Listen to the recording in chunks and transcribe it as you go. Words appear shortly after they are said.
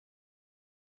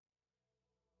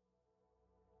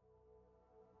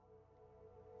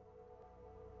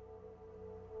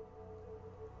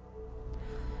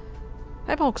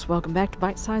Hi folks, welcome back to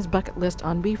Bite Size Bucket List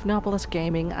on Beefgnawpolis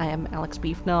Gaming. I am Alex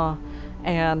Beefgnaw,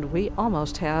 and we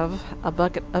almost have a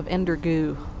bucket of ender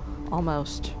goo.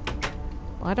 Almost.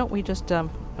 Why don't we just, oh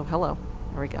hello.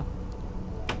 There we go.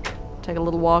 Take a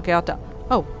little walk out to,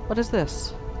 oh, what is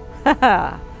this?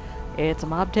 Haha! It's a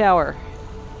mob tower.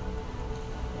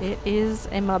 It is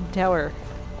a mob tower.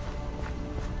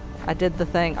 I did the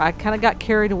thing. I kind of got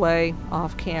carried away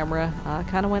off camera. I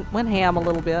kind of went ham a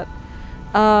little bit.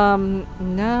 No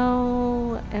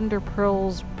ender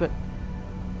pearls, but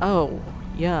oh,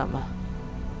 yum.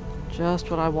 Just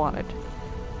what I wanted.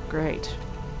 Great.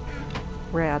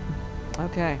 Rad.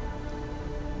 Okay.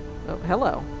 Oh,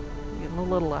 hello. Getting a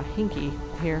little hinky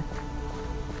here.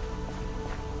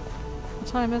 What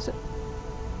time is it?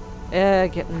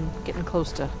 Getting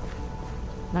close to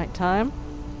nighttime.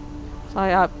 So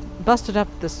I busted up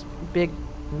this big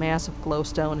massive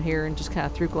glowstone here and just kind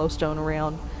of threw glowstone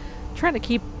around. Trying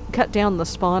to cut down the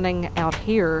spawning out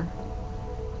here.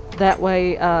 That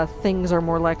way things are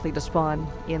more likely to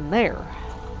spawn in there.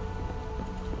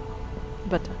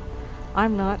 But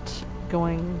I'm not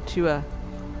going to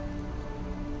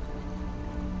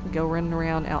go running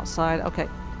around outside. Okay,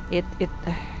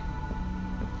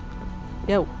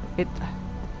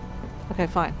 okay,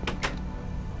 fine.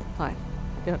 Fine.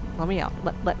 Let me out.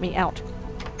 Let me out.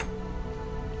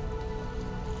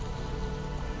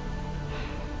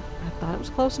 I thought it was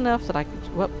close enough that I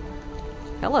could... Whoop.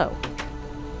 Hello.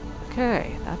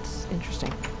 Okay, that's interesting.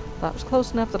 Thought it was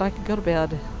close enough that I could go to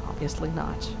bed. Obviously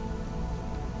not.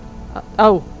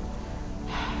 Oh!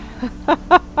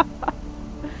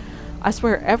 I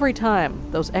swear, every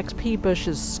time those XP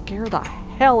bushes scare the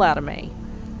hell out of me.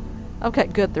 Okay,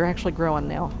 good. They're actually growing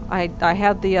now. I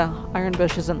had the iron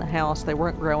bushes in the house. They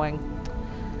weren't growing.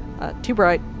 Too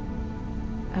bright.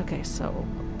 Okay, so,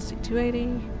 let's see,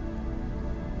 280...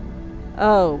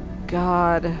 Oh,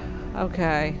 God.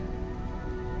 Okay.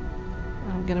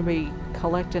 I'm gonna be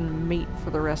collecting meat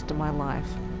for the rest of my life.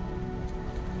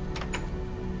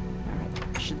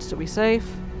 Alright, should still be safe.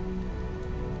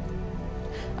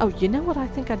 Oh, you know what I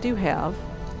think I do have?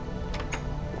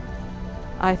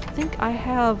 I think I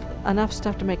have enough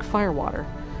stuff to make fire water.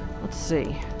 Let's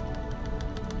see.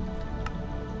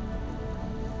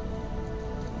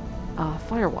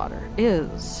 Fire water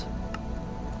is...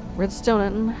 redstone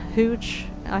and hooch.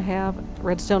 I have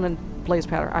redstone and blaze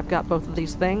powder. I've got both of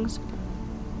these things.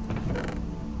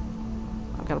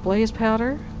 I've got a blaze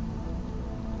powder.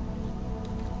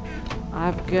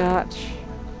 I've got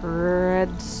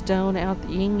redstone out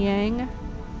the yin yang. There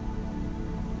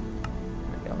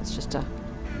we go. It's just a...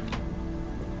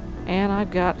 And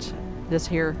I've got this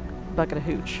here bucket of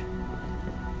hooch.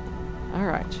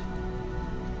 Alright.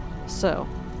 So,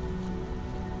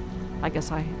 I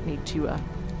guess I need to,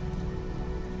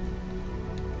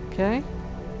 okay.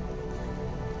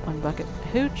 One bucket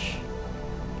hooch,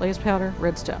 blaze powder,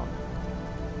 redstone.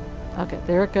 Okay,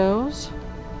 there it goes.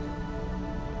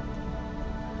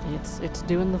 It's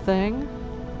doing the thing.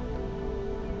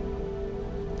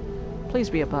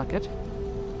 Please be a bucket.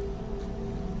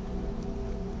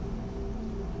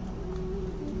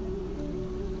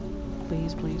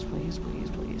 Please, please, please,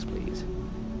 please, please, please.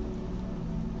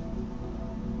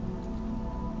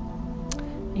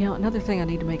 You know, another thing I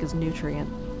need to make is nutrient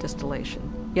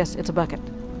distillation. Yes, it's a bucket.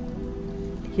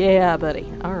 Yeah, buddy.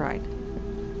 Alright.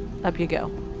 Up you go.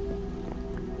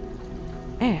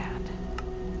 And...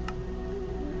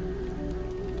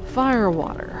 fire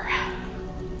water.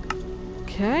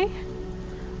 Okay.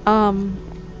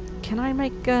 Can I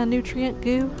make nutrient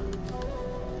goo?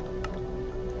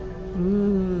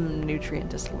 Nutrient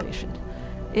distillation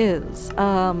is,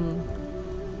 a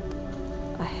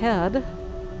head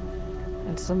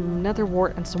and some nether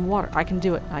wart and some water. I can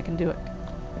do it. I can do it.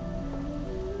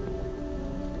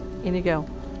 In you go.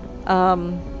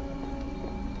 I'd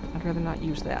rather not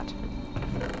use that.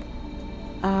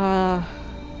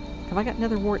 Have I got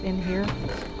nether wart in here?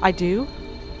 I do.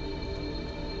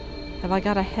 Have I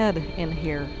got a head in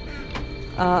here?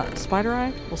 Spider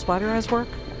eye? Will spider eyes work?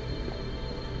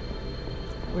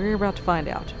 We're about to find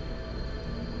out.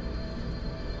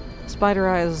 Spider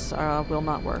eyes will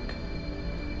not work.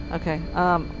 Okay,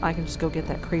 I can just go get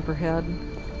that creeper head.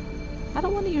 I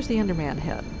don't want to use the Enderman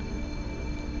head.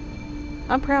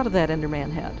 I'm proud of that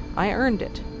Enderman head. I earned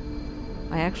it.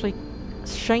 I actually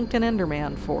shanked an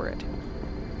Enderman for it.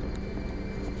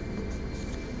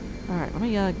 Alright, let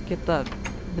me get the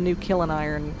new killing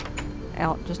iron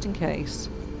out just in case.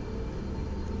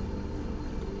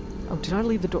 Oh, did I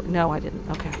leave the door? No, I didn't.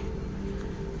 Okay.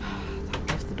 I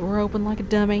left the door open like a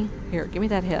dummy. Here, give me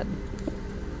that head.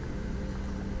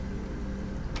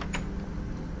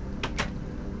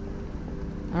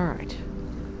 Alright.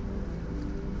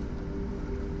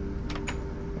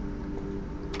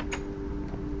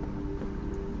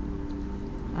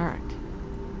 Alright.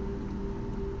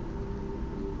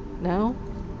 No?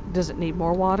 Does it need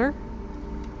more water?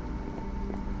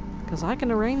 Because I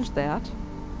can arrange that.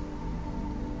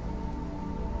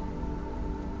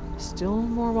 Still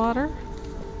more water?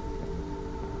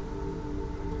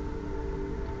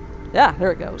 Yeah,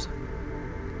 there it goes.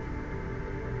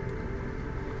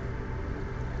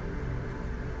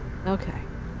 Okay.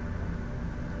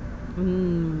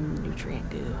 Nutrient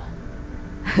goo.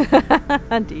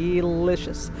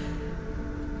 Delicious.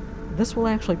 This will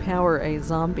actually power a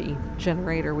zombie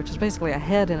generator, which is basically a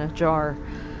head in a jar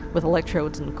with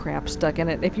electrodes and crap stuck in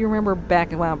it. If you remember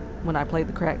back when I played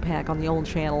the crack pack on the old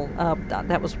channel,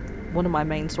 that was one of my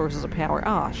main sources of power.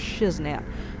 Ah, shiznap.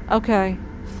 Okay,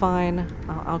 fine.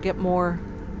 I'll get more.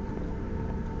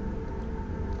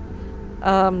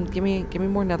 Give me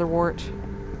more nether wart.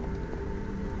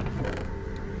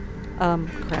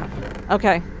 Crap.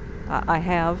 Okay. I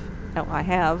have. No, I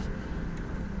have.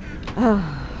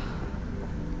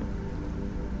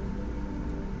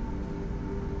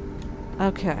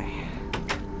 Okay.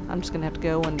 I'm just gonna have to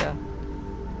go and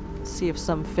see if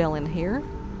some fell in here.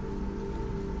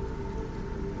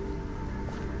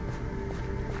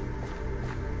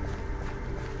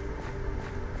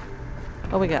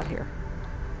 What we got here?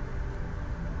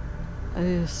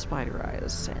 Spider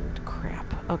eyes and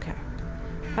crap. Okay.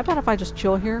 How about if I just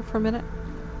chill here for a minute?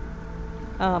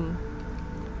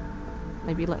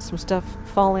 Maybe let some stuff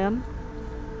fall in.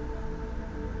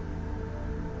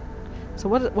 So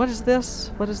what is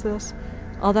this? What is this?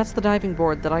 Oh, that's the diving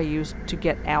board that I used to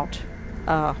get out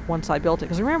once I built it.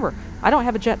 Because remember, I don't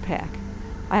have a jetpack.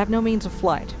 I have no means of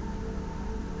flight.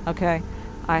 Okay?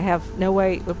 I have no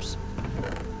way... Oops.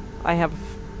 I have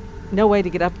no way to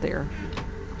get up there.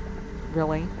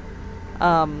 Really.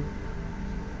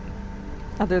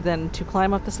 Other than to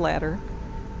climb up this ladder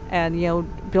and, you know,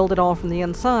 build it all from the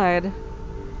inside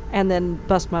and then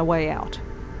bust my way out.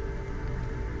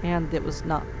 And it was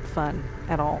not fun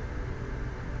at all.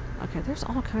 Okay, there's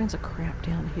all kinds of crap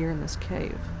down here in this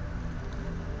cave.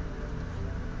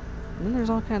 And then there's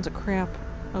all kinds of crap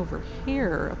over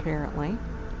here, apparently.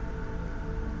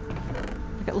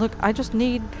 Okay, look, I just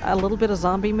need a little bit of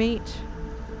zombie meat.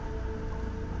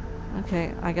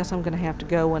 Okay, I guess I'm gonna have to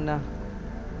go and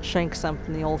shank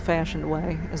something the old-fashioned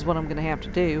way, is what I'm gonna have to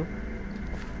do.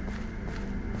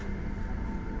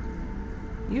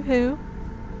 Yoo-hoo.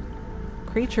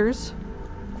 Creatures.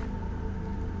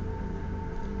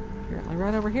 Apparently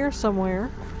right over here somewhere.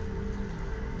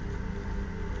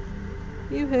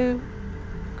 Yoo-hoo.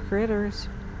 Critters.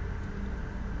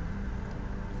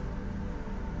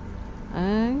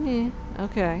 Yeah.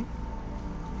 Okay.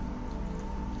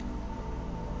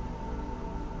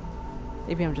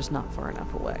 Maybe I'm just not far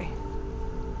enough away.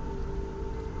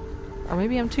 Or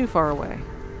maybe I'm too far away.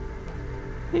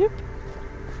 Yep.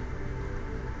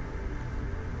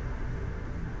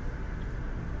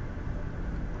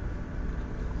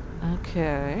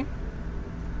 Okay.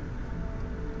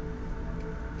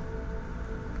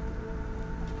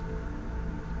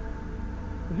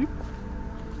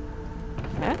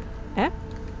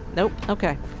 Nope.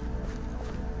 Okay.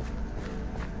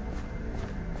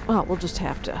 Well, we'll just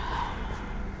have to...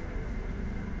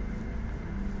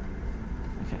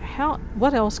 Okay,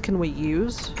 what else can we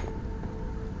use?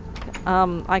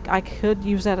 I could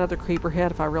use that other creeper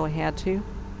head if I really had to.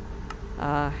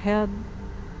 Head...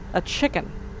 A chicken.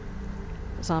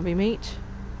 Zombie meat.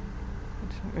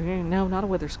 No, not a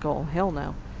wither skull. Hell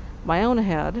no. My own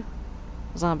head.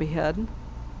 Zombie head.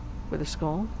 Wither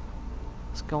skull.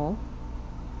 Skull.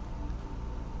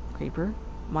 Creeper.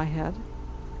 My head.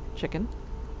 Chicken.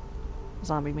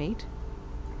 Zombie meat.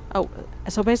 Oh,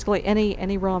 so basically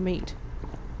any raw meat.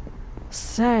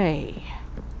 Say,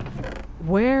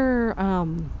 where, I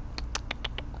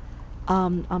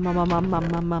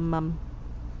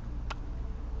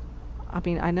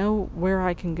mean, I know where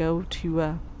I can go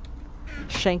to,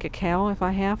 shank a cow if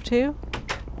I have to,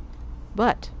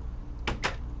 but,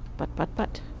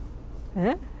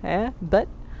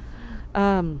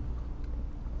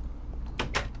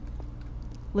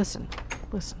 listen,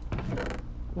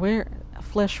 where,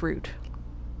 flesh root,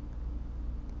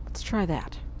 let's try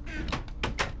that.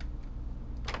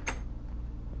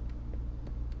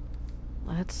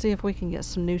 Let's see if we can get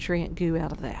some nutrient goo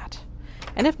out of that.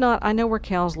 And if not, I know where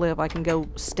cows live. I can go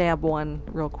stab one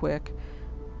real quick.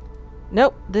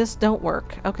 Nope, this don't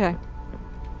work. Okay.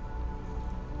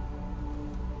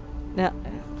 Now,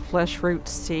 flesh root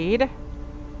seed.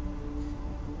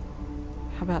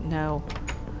 How about no?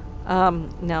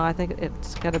 No, I think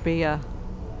it's gotta be a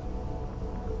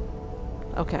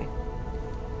Okay.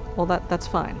 Well, that's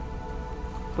fine.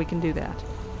 We can do that.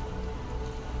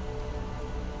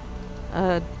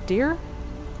 Deer?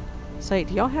 Say,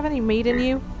 do y'all have any meat in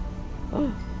you?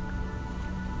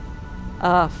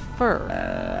 Fur.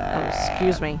 Oh,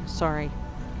 excuse me. Sorry.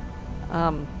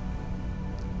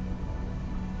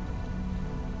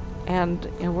 And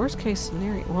in worst case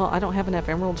scenario, well, I don't have enough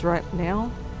emeralds right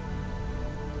now.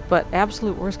 But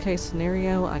absolute worst case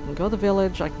scenario, I can go to the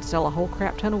village, I can sell a whole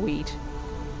crap ton of wheat.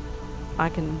 I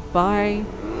can buy...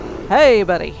 Hey,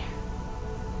 buddy!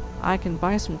 I can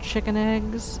buy some chicken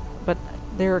eggs, but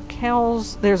there are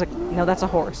cows... There's a... No, that's a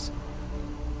horse.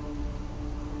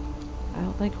 I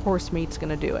don't think horse meat's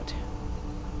gonna do it.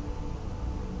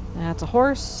 That's a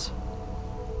horse.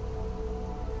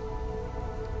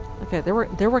 Okay,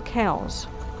 there were cows.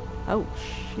 Oh,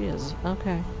 shiz.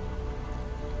 Okay.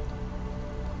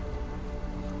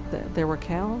 There were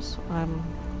cows?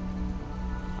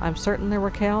 I'm certain there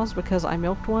were cows because I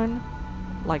milked one,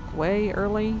 like, way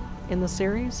early in the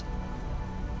series.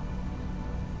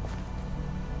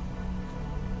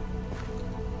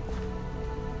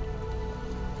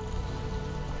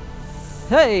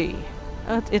 Hey!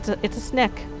 It's a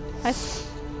snack.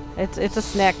 It's a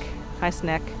snack. Hi,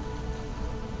 snack.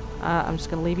 I'm just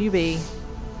gonna leave you be.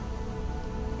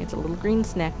 It's a little green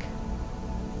snack.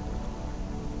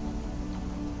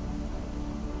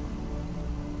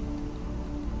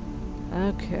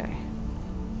 Okay.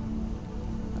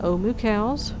 Oh, moo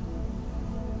cows.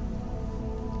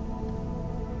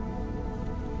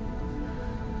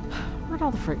 Where'd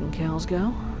all the friggin' cows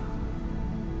go?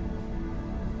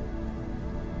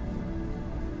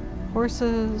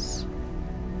 Horses.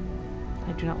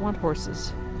 I do not want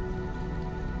horses.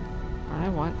 I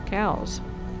want cows.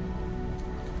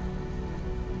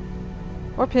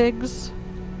 Or pigs.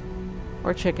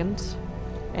 Or chickens.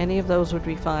 Any of those would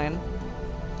be fine.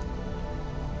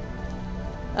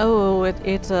 Oh,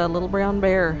 it's a little brown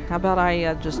bear. How about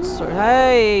I just sort of...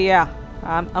 Hey, yeah.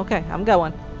 Okay, I'm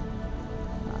going.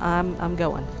 I'm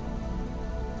going.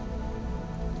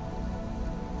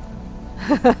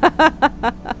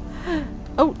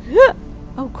 Oh,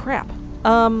 oh crap.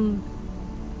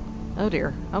 Oh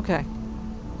dear. Okay.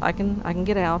 I can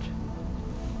get out.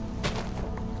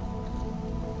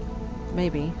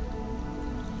 Maybe.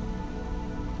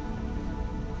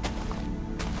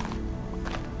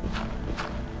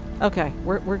 Okay,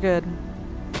 we're good.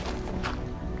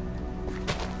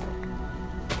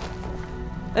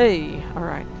 Hey, all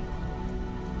right.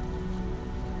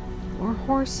 More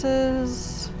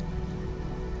horses.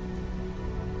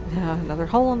 Yeah, another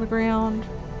hole in the ground.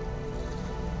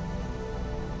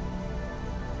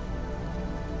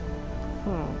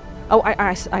 Oh,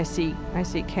 I see. I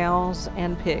see cows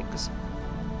and pigs.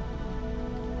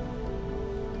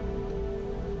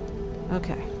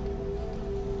 Okay.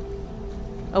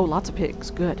 Oh, lots of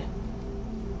pigs. Good.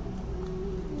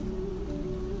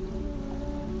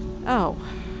 Oh.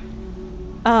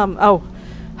 Oh.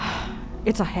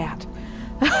 It's a hat.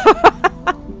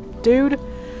 Dude,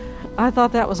 I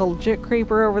thought that was a legit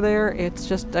creeper over there. It's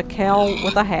just a cow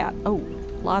with a hat. Oh,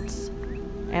 lots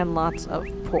and lots of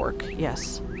pork.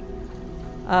 Yes.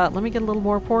 Let me get a little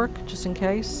more pork, just in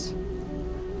case.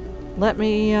 Let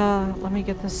me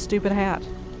get this stupid hat.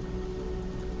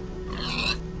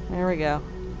 There we go.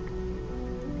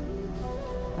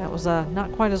 That was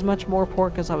not quite as much more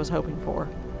pork as I was hoping for.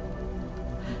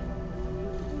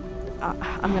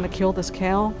 I'm gonna kill this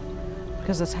cow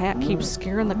because this hat keeps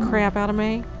scaring the crap out of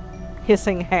me.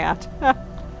 Hissing hat.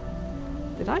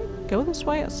 Did I go this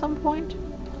way at some point?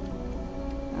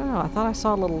 Oh, I thought I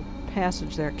saw a little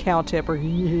passage there. Cow tipper.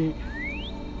 And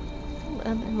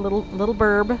little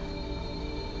burb.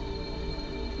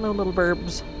 Hello, little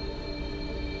burbs.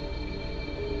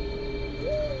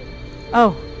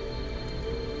 Oh.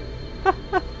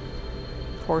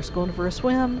 Horse going for a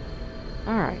swim.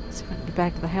 Alright, let's see if I can get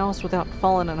back to the house without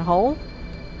falling in a hole.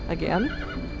 Again.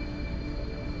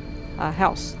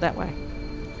 House, that way.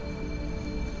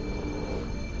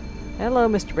 Hello,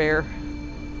 Mr. Bear.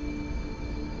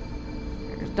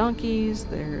 There's donkeys,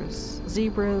 there's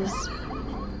zebras.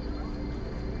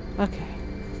 Okay.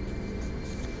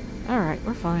 Alright,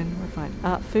 we're fine, we're fine.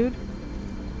 Food?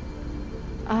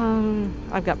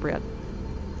 I've got bread.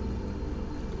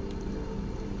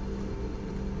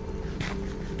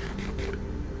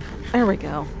 There we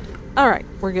go. Alright,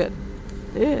 we're good.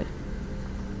 Yeah.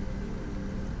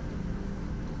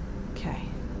 Okay.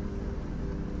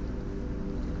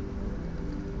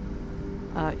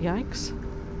 Yikes.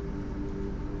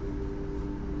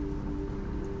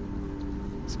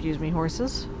 Excuse me,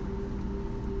 horses.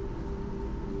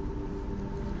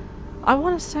 I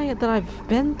want to say that I've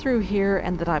been through here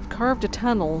and that I've carved a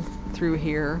tunnel through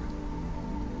here.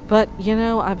 But, you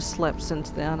know, I've slept since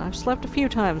then. I've slept a few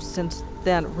times since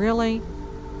then. Really?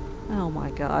 Oh my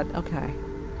god. Okay.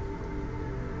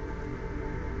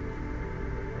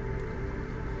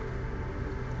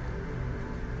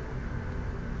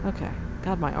 Okay.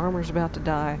 God, my armor's about to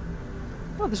die.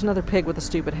 Oh, there's another pig with a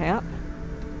stupid hat.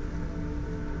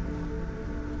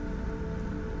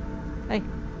 Hey,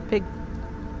 pig.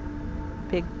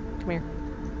 Pig, come here.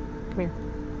 Come here.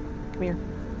 Come here.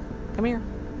 Come here.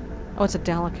 Oh, it's a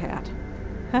delicat.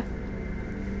 Huh.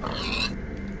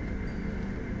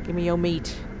 Give me your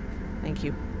meat. Thank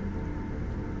you.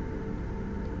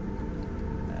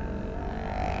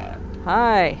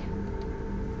 Hi.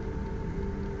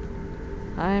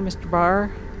 Hi, Mr.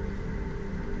 Bar.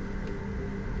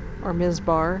 Or Ms.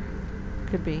 Bar.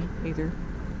 Could be, either.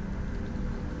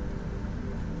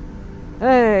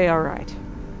 Hey, alright.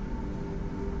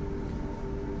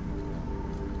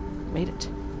 Made it.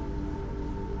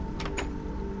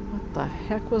 What the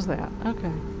heck was that?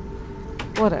 Okay.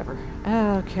 Whatever.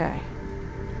 Okay.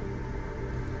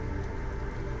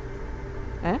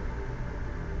 Eh?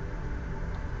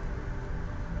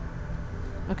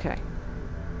 Okay.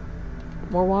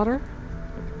 More water?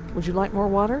 Would you like more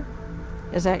water?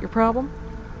 Is that your problem?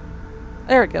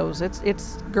 There it goes.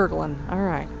 It's gurgling.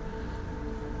 Alright.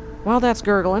 While that's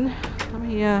gurgling, let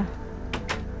me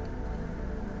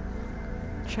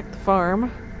check the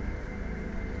farm.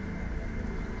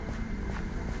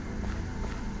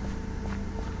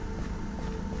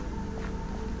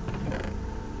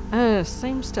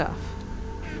 Same stuff.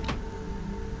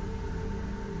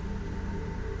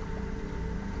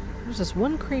 There's this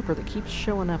one creeper that keeps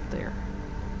showing up there.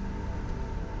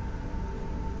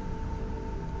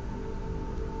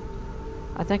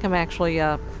 I think I'm actually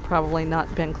probably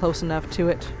not been close enough to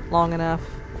it long enough.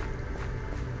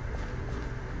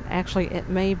 Actually, it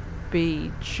may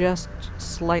be just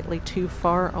slightly too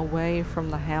far away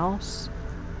from the house.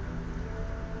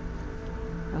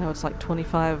 I know it's like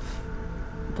 25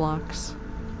 blocks.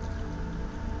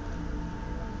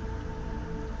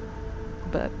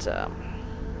 But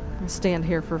I'll stand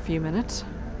here for a few minutes.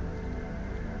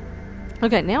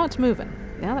 Okay, now it's moving.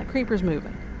 Now that creeper's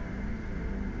moving.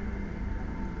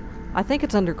 I think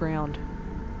it's underground.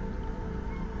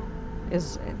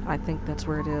 I think that's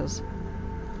where it is.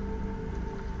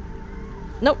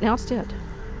 Nope, now it's dead.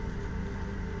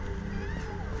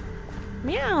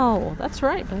 Meow! That's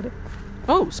right, buddy.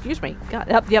 Oh, excuse me. God,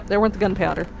 yep, there went the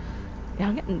gunpowder. Yeah,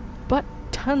 I'm getting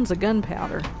tons of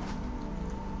gunpowder.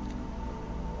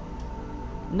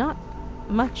 Not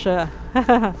much,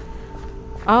 I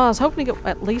was hoping to get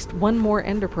at least one more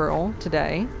ender pearl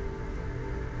today.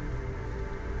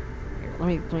 Here,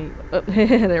 let me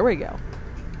there we go.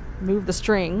 Move the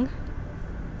string.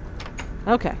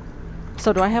 Okay.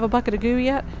 So do I have a bucket of goo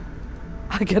yet?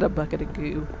 I get a bucket of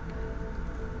goo.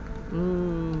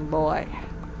 Boy.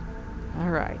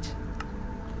 Alright.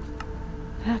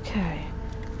 Okay.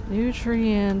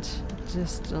 Nutrient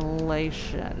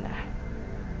distillation.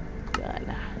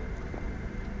 Done.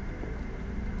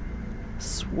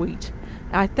 Sweet.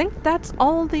 I think that's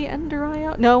all the ender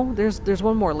IO. No, there's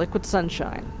one more. Liquid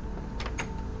sunshine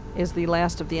is the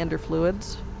last of the ender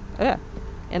fluids.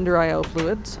 Ender IO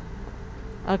fluids.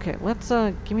 Okay, let's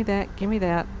give me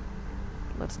that.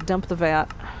 Let's dump the vat.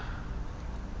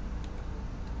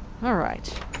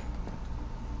 Alright.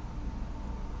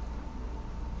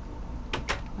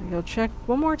 I'll go check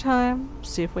one more time,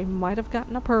 see if we might have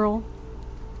gotten a pearl.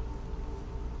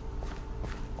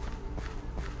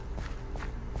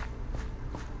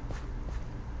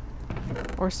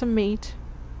 Or some meat.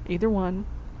 Either one.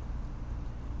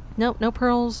 Nope, no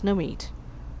pearls, no meat.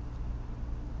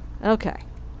 Okay.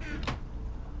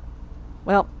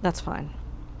 Well, that's fine.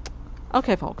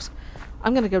 Okay, folks.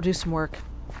 I'm gonna go do some work.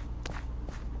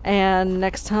 And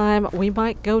next time, we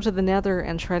might go to the nether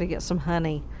and try to get some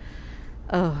honey.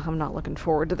 Oh, I'm not looking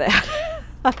forward to that.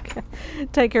 Okay.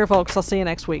 Take care, folks. I'll see you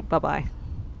next week. Bye-bye.